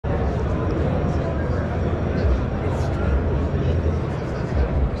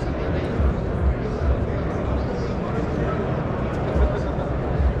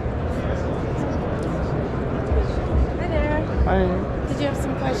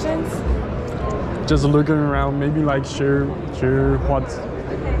questions? Just looking around, maybe like share what's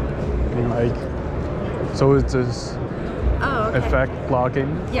like. So it's just effect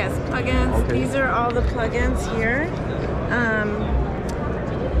plugin. Yes, plugins. Okay. These are all the plugins here.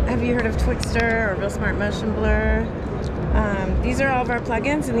 Have you heard of Twixtor or Real Smart Motion Blur? These are all of our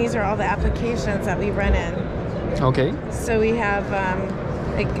plugins, and these are all the applications that we run in. Okay. So we have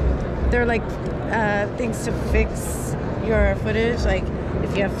they're like things to fix your footage. Like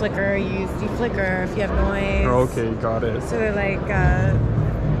if you have flicker, you use deflicker. If you have noise. Okay, got it. So they're like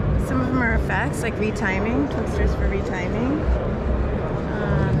some of them are effects, like retiming. Twixtor's for retiming.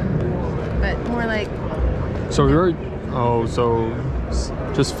 But more like. So you're so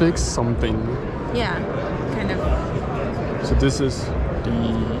just fix something. Yeah, kind of. So this is the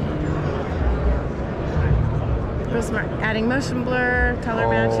Real Smart, adding motion blur, color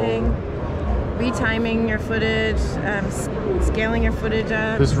matching, retiming your footage, scaling your footage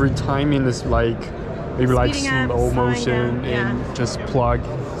up. This retiming is like maybe like slow motion and just plug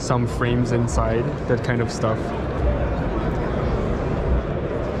some frames inside, that kind of stuff.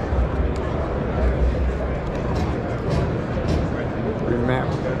 Remap.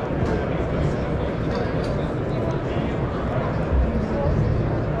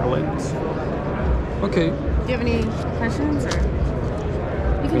 Okay. Do you have any questions, or you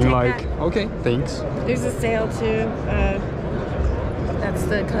can take like that. Okay, thanks. There's a sale too. That's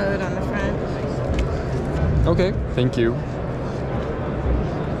the code on the front. Okay, thank you.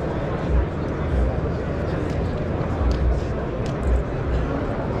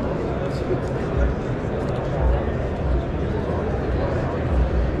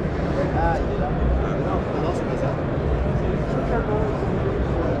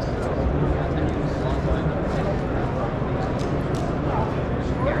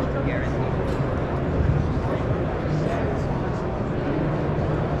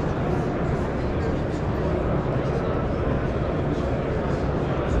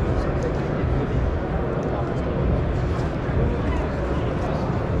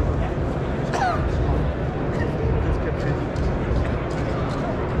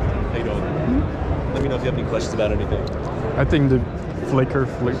 Let me know if you have any questions about anything. I think the flicker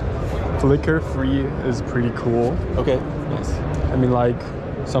free is pretty cool. Okay, nice. I mean, like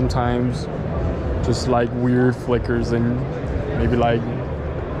sometimes just like weird flickers in maybe like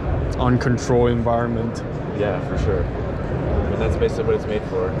uncontrolled environment. Yeah, for sure. I mean, that's basically what it's made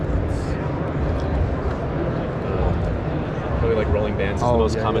for. Probably like rolling bands is the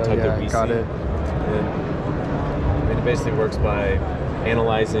most common type that we see. Got it. And it basically works by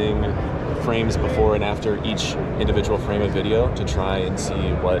analyzing frames before and after each individual frame of video to try and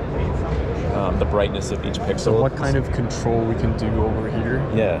see what the brightness of each pixel. So what kind of control we can do over here?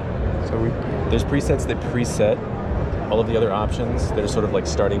 Yeah. So there's presets that preset all of the other options. They're sort of like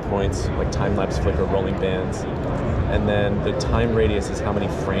starting points, like time-lapse flicker, rolling bands. And then the time radius is how many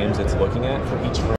frames it's looking at for each frame.